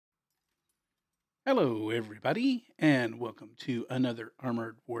Hello, everybody, and welcome to another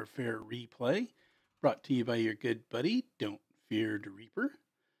Armored Warfare replay brought to you by your good buddy, Don't Fear the Reaper.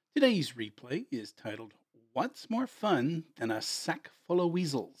 Today's replay is titled, What's More Fun Than a Sack Full of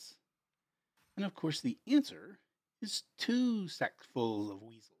Weasels? And of course, the answer is two sackfuls of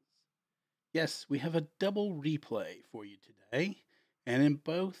weasels. Yes, we have a double replay for you today, and in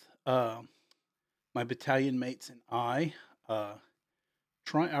both, my battalion mates and I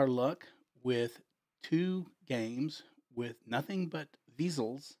try our luck with two games with nothing but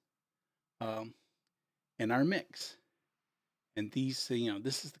Wiesels in our mix. And these,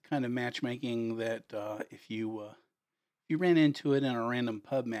 this is the kind of matchmaking that if you ran into it in a random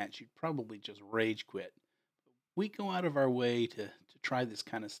pub match, you'd probably just rage quit. We go out of our way to try this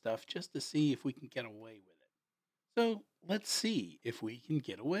kind of stuff just to see if we can get away with it. So let's see if we can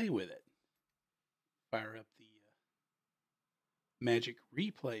get away with it. Fire up the magic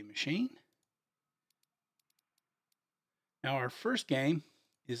replay machine. Now, our first game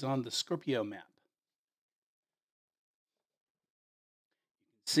is on the Scorpio map.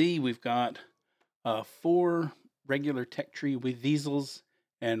 See, we've got 4 regular tech tree with Wiesels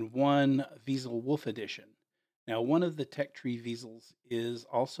and 1 Wiesel Wolf Edition. Now, one of the tech tree Wiesels is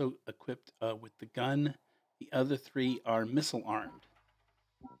also equipped with the gun. The other 3 are missile armed.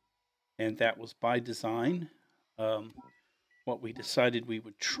 And that was by design. What we decided we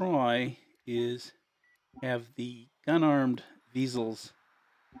would try is have the gun-armed Wiesels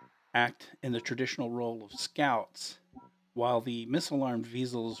act in the traditional role of scouts, while the missile-armed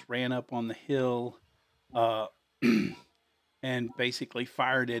Wiesels ran up on the hill and basically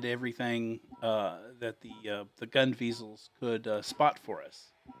fired at everything that the gun Wiesels could spot for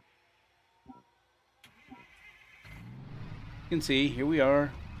us. You can see, here we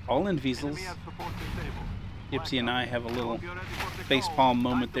are, all in Wiesels. Gypsy and I have a little facepalm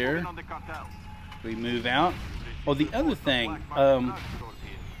moment there. We move out. Oh, the other thing,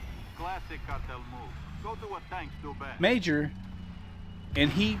 Major,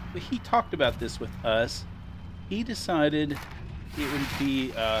 and he talked about this with us. He decided it would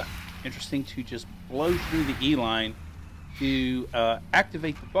be interesting to just blow through the E line to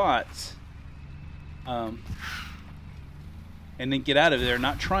activate the bots, and then get out of there,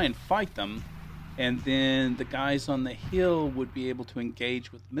 not try and fight them, and then the guys on the hill would be able to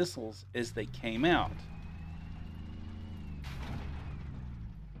engage with missiles as they came out.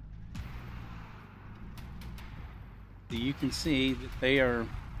 You can see that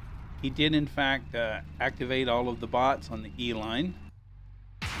he did in fact activate all of the bots on the E line.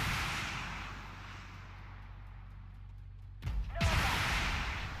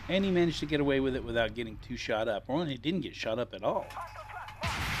 And he managed to get away with it without getting too shot up. Or he didn't get shot up at all.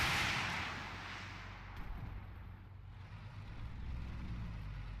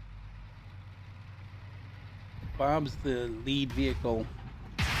 Bob's the lead vehicle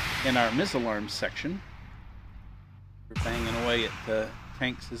in our missile arms section. We're banging away at the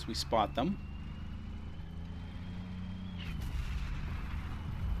tanks as we spot them.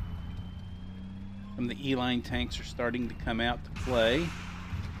 Some of the E-line tanks are starting to come out to play.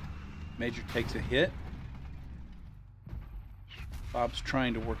 Major takes a hit. Bob's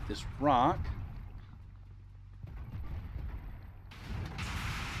trying to work this rock.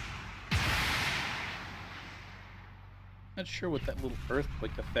 Not sure what that little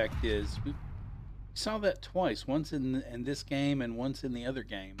earthquake effect is. We saw that twice, once in this game and once in the other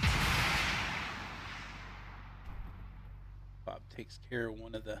game. Bob takes care of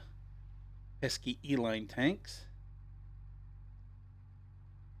one of the pesky E-line tanks.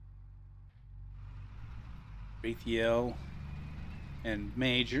 Raytheon and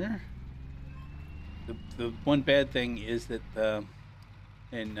Major. The one bad thing is that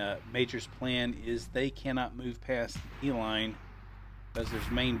Major's plan is they cannot move past the E-line because there's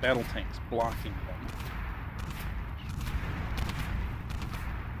main battle tanks blocking them.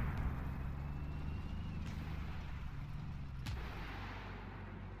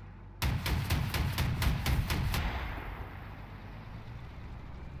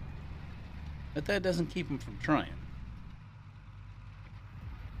 But that doesn't keep them from trying.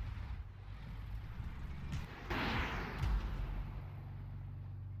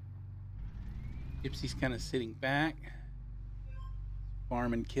 Gypsy's kind of sitting back,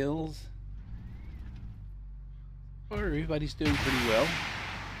 farming kills. Or everybody's doing pretty well.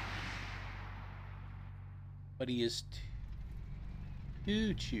 But he is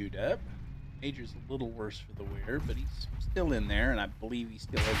too chewed up. Major's a little worse for the wear, but he's still in there, and I believe he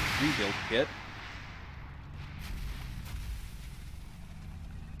still has his rebuild kit.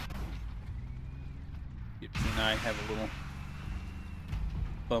 Gypsy and I have a little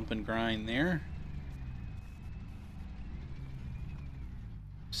bump and grind there.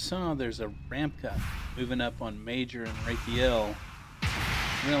 saw, there's a Ramka moving up on Major and Raphael.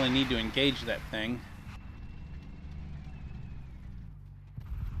 Really need to engage that thing.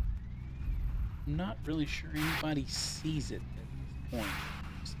 I'm not really sure anybody sees it at this point.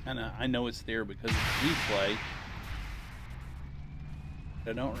 Just kinda, I know it's there because of the replay.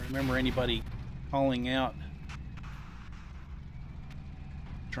 But I don't remember anybody calling out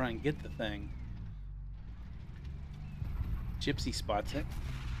to try and get the thing. Gypsy spots it.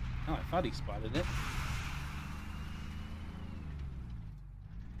 Oh, I thought he spotted it.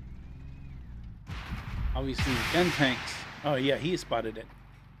 Obviously, the gun tanks. Oh, yeah, he spotted it.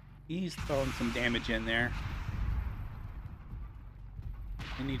 He's throwing some damage in there.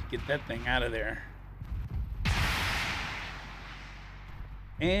 We need to get that thing out of there.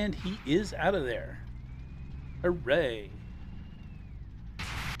 And he is out of there. Hooray.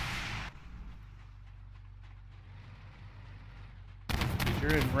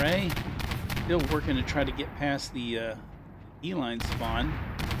 Major and Ray still working to try to get past the E-line spawn.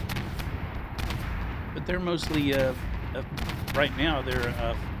 But they're mostly, right now,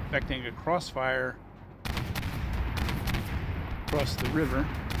 they're affecting a crossfire across the river.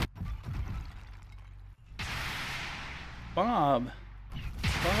 Bob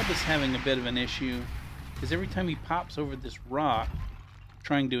is having a bit of an issue because every time he pops over this rock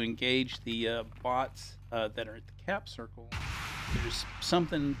trying to engage the bots that are at the cap circle, there's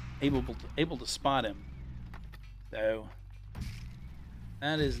something able to spot him. So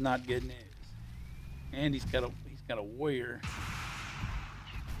that is not good news. And he's got a warrior.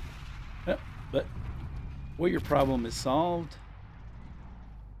 But warrior problem is solved.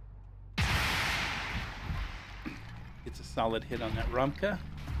 It's a solid hit on that Rumka.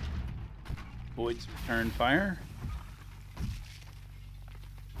 Voids return fire.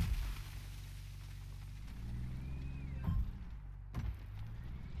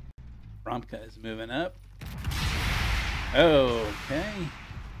 Rumka is moving up. Okay.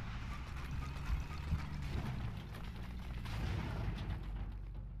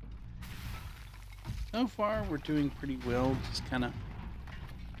 So far, we're doing pretty well. Just kind of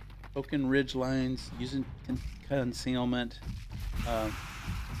poking ridge lines, using concealment,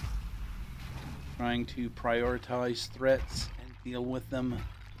 trying to prioritize threats and deal with them.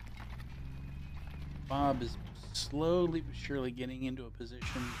 Bob is slowly but surely getting into a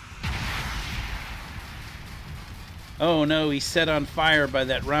position. Oh no, he's set on fire by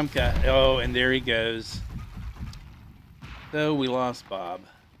that Rumka. Oh, and there he goes. So we lost Bob.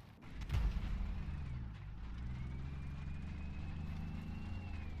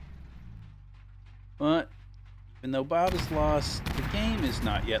 But even though Bob is lost, the game is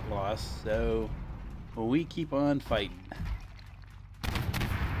not yet lost, so we keep on fighting.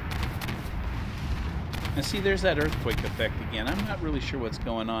 Now see, there's that earthquake effect again. I'm not really sure what's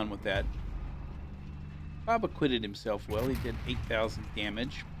going on with that. Bob acquitted himself well. He did 8,000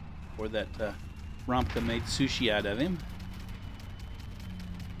 damage before that Ramka made sushi out of him.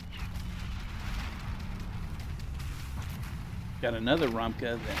 Got another Ramka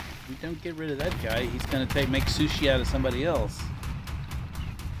that if we don't get rid of that guy, he's going to make sushi out of somebody else.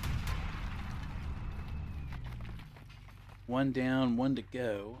 One down, one to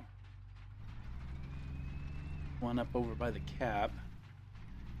go. One up over by the cap.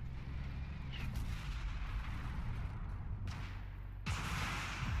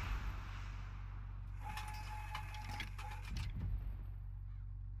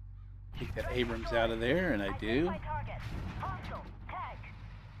 Take that Abrams out of there, and I do.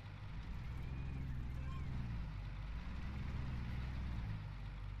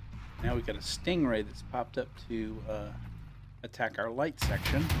 Now we got a Stingray that's popped up to attack our light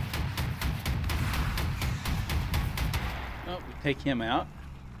section. Oh, we take him out.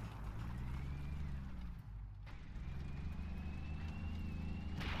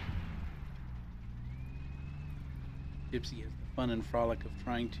 Gypsy has the fun and frolic of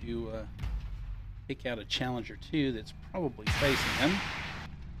trying to take out a Challenger 2 that's probably facing him.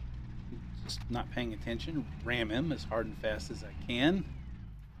 Just not paying attention. Ram him as hard and fast as I can.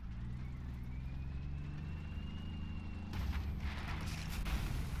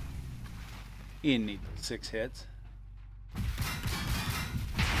 He didn't need those 6 hits.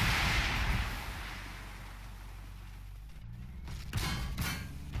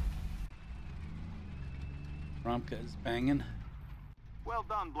 Ramka is banging. Well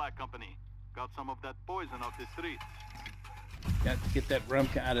done, Black Company. Got some of that poison off the streets. Got to get that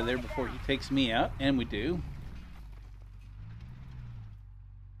Ramka out of there before he takes me out, and we do.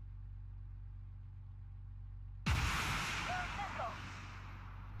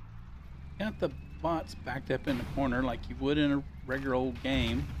 Got the bots backed up in the corner like you would in a regular old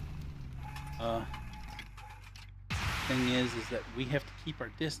game. Thing is that we have to keep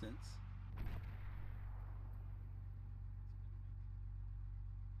our distance.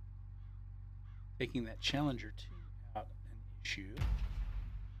 Taking that Challenger 2 out an issue.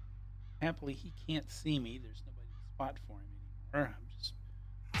 Happily, he can't see me. There's nobody to spot for him anymore. I'm just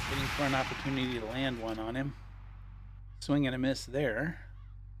waiting for an opportunity to land one on him. Swing and a miss there.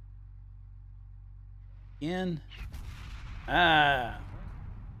 Again. Not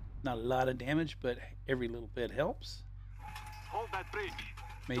a lot of damage, but every little bit helps. Hold that bridge.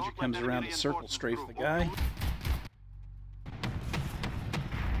 Major comes around to circle strafe the guy.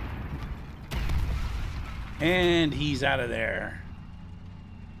 And he's out of there.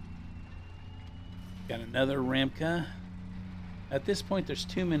 Got another Ramka. At this point, there's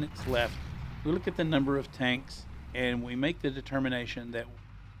 2 minutes left. We look at the number of tanks, and we make the determination that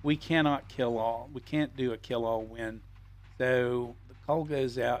we cannot kill all. We can't do a kill-all win. So the call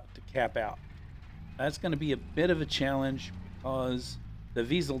goes out to cap out. That's going to be a bit of a challenge because the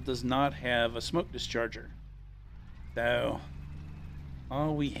Wiesel does not have a smoke discharger. So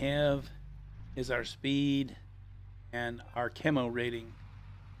all we have is our speed and our camo rating.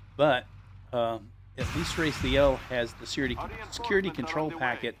 But at least Race the L has the security control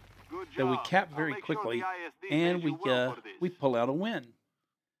packet that we cap very quickly, and we pull out a win.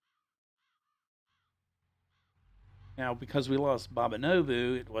 Now, because we lost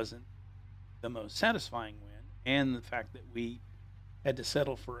Babanovu, it wasn't the most satisfying win, and the fact that we had to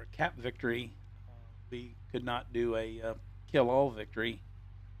settle for a cap victory, we could not do a kill-all victory.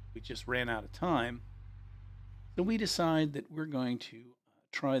 We just ran out of time. So we decide that we're going to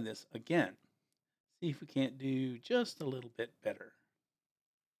try this again. See if we can't do just a little bit better.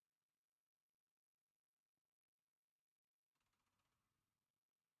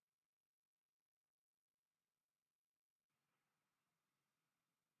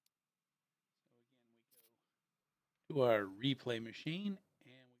 So again, we go to our replay machine,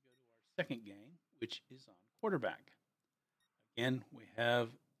 and we go to our second game, which is on quarterback. Again, we have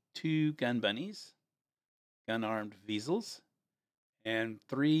 2 gun bunnies, gun-armed Wiesels, and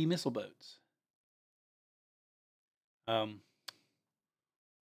 3 missile boats.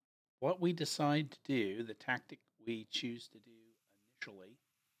 What we decide to do, the tactic we choose to do initially,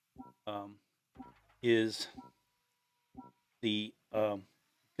 is the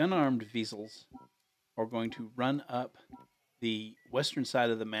gun-armed Wiesels are going to run up the western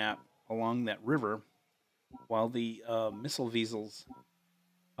side of the map along that river, while the missile Wiesels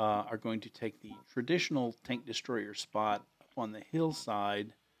are going to take the traditional tank destroyer spot up on the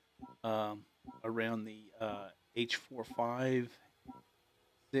hillside around the H45,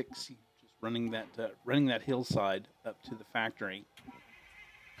 6, just running that hillside up to the factory.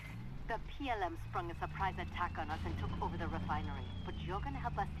 The PLM sprung a surprise attack on us and took over the refinery, but you're going to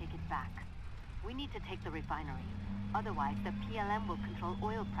help us take it back. We need to take the refinery. Otherwise, the PLM will control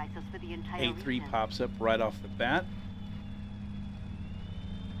oil prices for the entire A3 region. pops up right off the bat.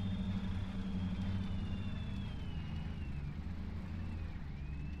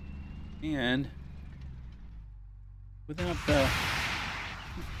 And without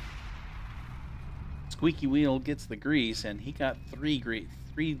Squeaky Wheel gets the grease, and he got 3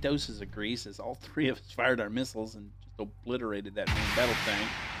 doses of grease as all 3 of us fired our missiles and just obliterated that main battle tank.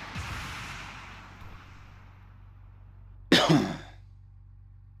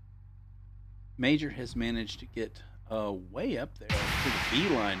 Major has managed to get way up there to the B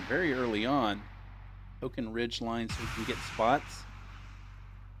line very early on, poking ridge line so he can get spots.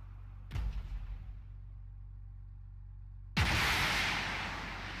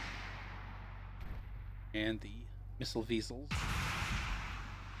 And the missile Wiesels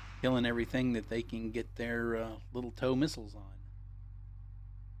killing everything that they can get their little tow missiles on.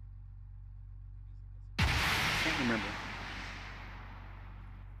 Can't remember.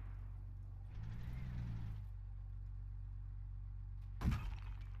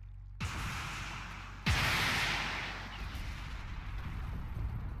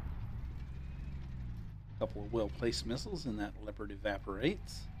 A couple of well-placed missiles, and that Leopard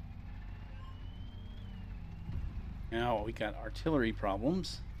evaporates. Now we got artillery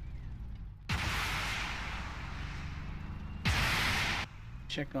problems.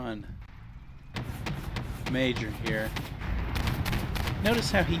 Check on Major here. Notice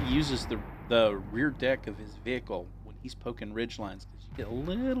how he uses the rear deck of his vehicle when he's poking ridge lines, because you get a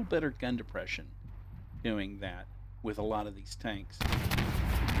little better gun depression doing that with a lot of these tanks.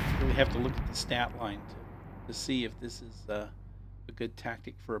 You really have to look at the stat line to see if this is a good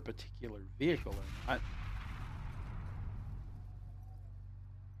tactic for a particular vehicle or not.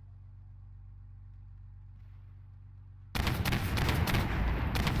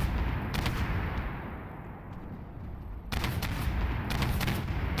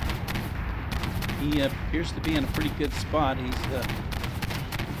 He appears to be in a pretty good spot. He's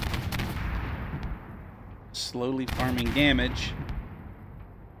slowly farming damage.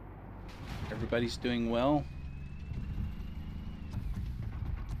 Everybody's doing well.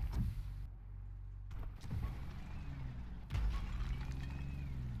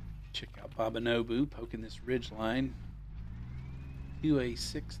 Check out Babanobu poking this ridge line.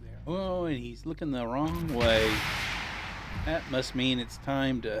 2A6 there. Oh, and he's looking the wrong way. That must mean it's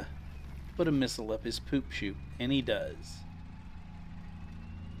time to put a missile up his poop chute, and he does.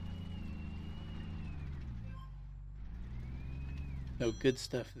 So good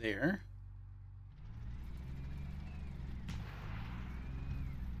stuff there.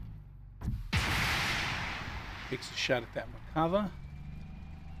 Takes a shot at that Makava. Not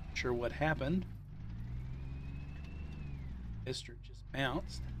sure what happened. Esther just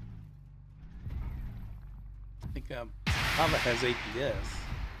bounced. I think Makava has APS.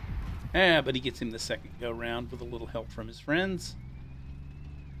 But he gets him the second go round with a little help from his friends.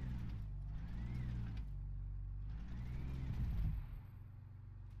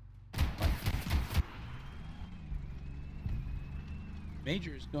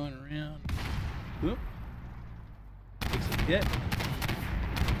 Major is going around. Whoop. Takes a hit.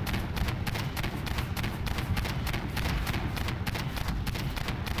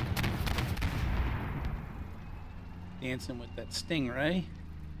 Dancing with that stingray.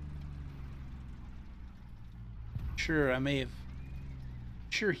 Sure,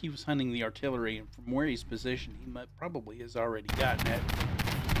 Sure, he was hunting the artillery, and from where he's positioned, he probably has already gotten it.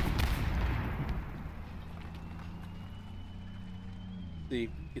 See,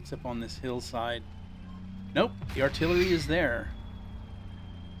 gets up on this hillside. Nope, the artillery is there.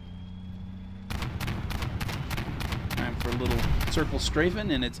 Time for a little circle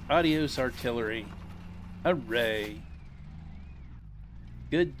strafing, and it's adios artillery. Hooray!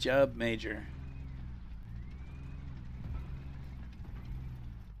 Good job, Major.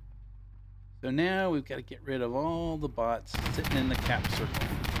 So now we've got to get rid of all the bots sitting in the cap circle.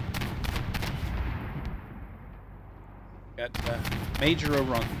 Got Major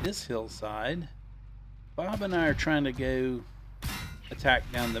over on this hillside. Bob and I are trying to go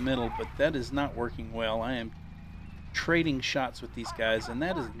attack down the middle, but that is not working well. I am trading shots with these guys, and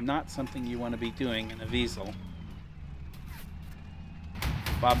that is not something you want to be doing in a Wiesel.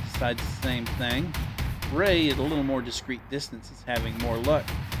 Bob decides the same thing. Ray, at a little more discreet distance, is having more luck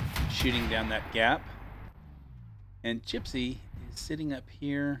shooting down that gap. And Gypsy is sitting up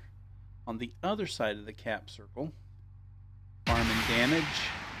here on the other side of the cap circle, farming damage.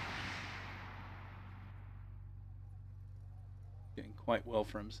 Doing quite well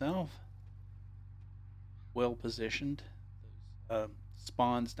for himself. Well positioned. Those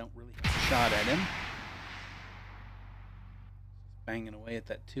spawns don't really have a shot at him. Banging away at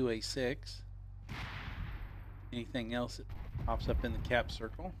that 2A6. Anything else that pops up in the cap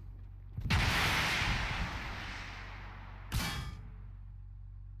circle.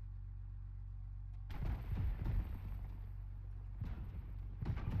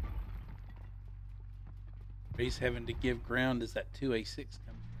 He's having to give ground as that 2A6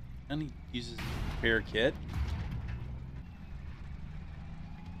 comes and he uses the repair kit.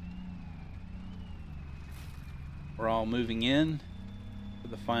 We're all moving in for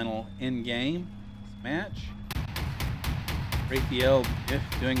the final end game match. Raphael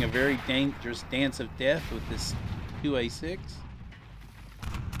doing a very dangerous dance of death with this 2A6.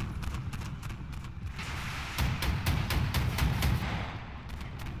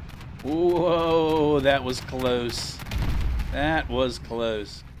 Whoa, that was close. That was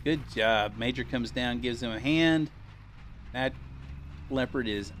close. Good job. Major comes down, gives him a hand. That leopard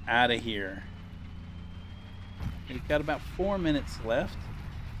is out of here. We've got about 4 minutes left.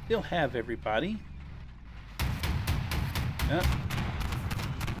 Still have everybody. Yep.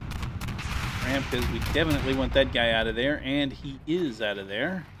 Ram, because we definitely want that guy out of there, and he is out of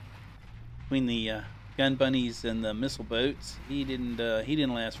there. Between the gun bunnies and the missile boats, he didn't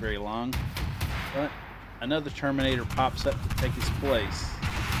last very long. But another Terminator pops up to take his place.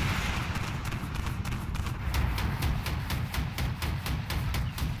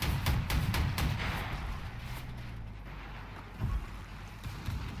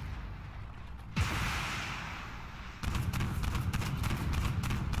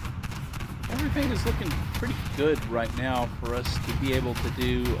 Everything is looking pretty good right now for us to be able to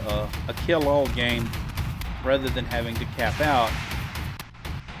do a kill-all game rather than having to cap out.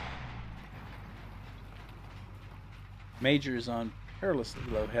 Major is on perilously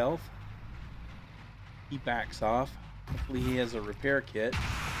low health. He backs off. Hopefully he has a repair kit.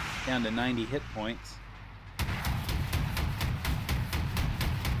 Down to 90 hit points.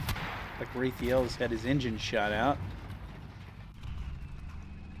 Like Raphael's had his engine shot out.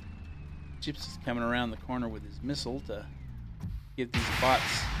 Gypsy's coming around the corner with his missile to give these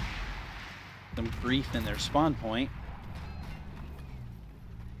bots some grief in their spawn point.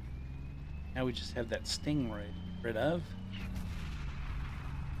 Now we just have that stingray to get rid of.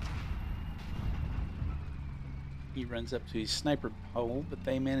 He runs up to his sniper hole, but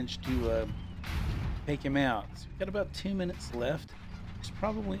they managed to take him out. So we've got about 2 minutes left. There's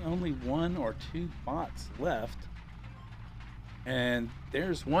probably only 1 or 2 bots left. And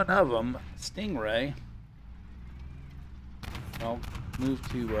there's one of them, Stingray. I'll move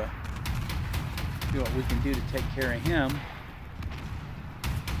to see what we can do to take care of him.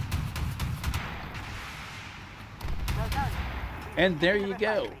 Well done. And there you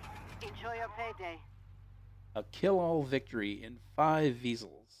go. Enjoy your payday. A kill-all victory in 5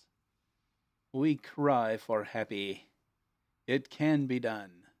 Wiesels. We cry for happy. It can be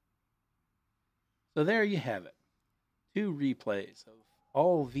done. So there you have it. 2 replays of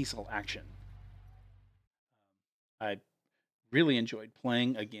all-Wiesel action. I really enjoyed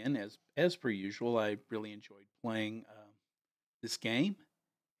playing again, as per usual. I really enjoyed playing this game.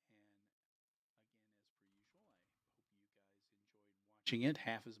 And again, as per usual, I hope you guys enjoyed watching it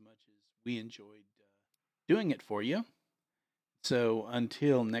half as much as we enjoyed doing it for you. So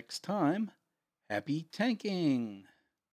until next time, happy tanking!